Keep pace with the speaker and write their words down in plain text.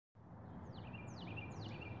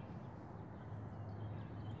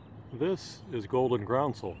This is Golden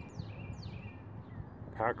Groundsel,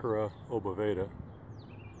 Packera obovata.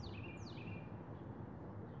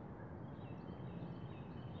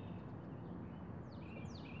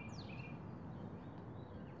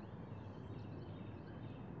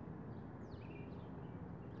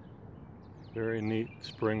 Very neat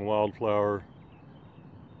spring wildflower,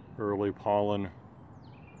 early pollen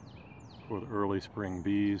for the early spring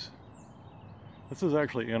bees. This is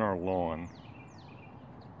actually in our lawn.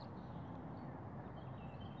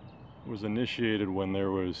 It was initiated when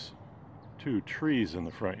there was 2 trees in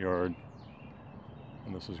the front yard,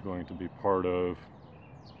 and this is going to be part of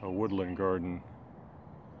a woodland garden.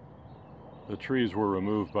 The trees were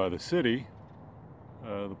removed by the city.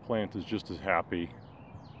 The plant is just as happy.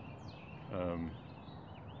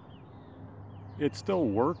 It still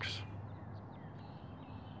works.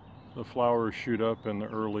 The flowers shoot up in the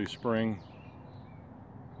early spring.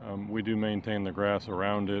 We do maintain the grass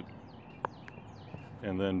around it,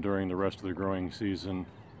 and then during the rest of the growing season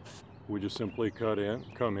we just simply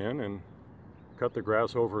come in and cut the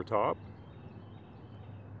grass over top.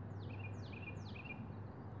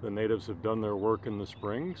 The natives have done their work in the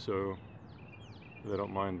spring, so they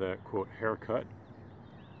don't mind that, quote, haircut.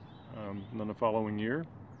 And then the following year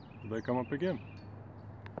they come up again.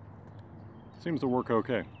 Seems to work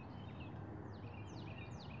okay.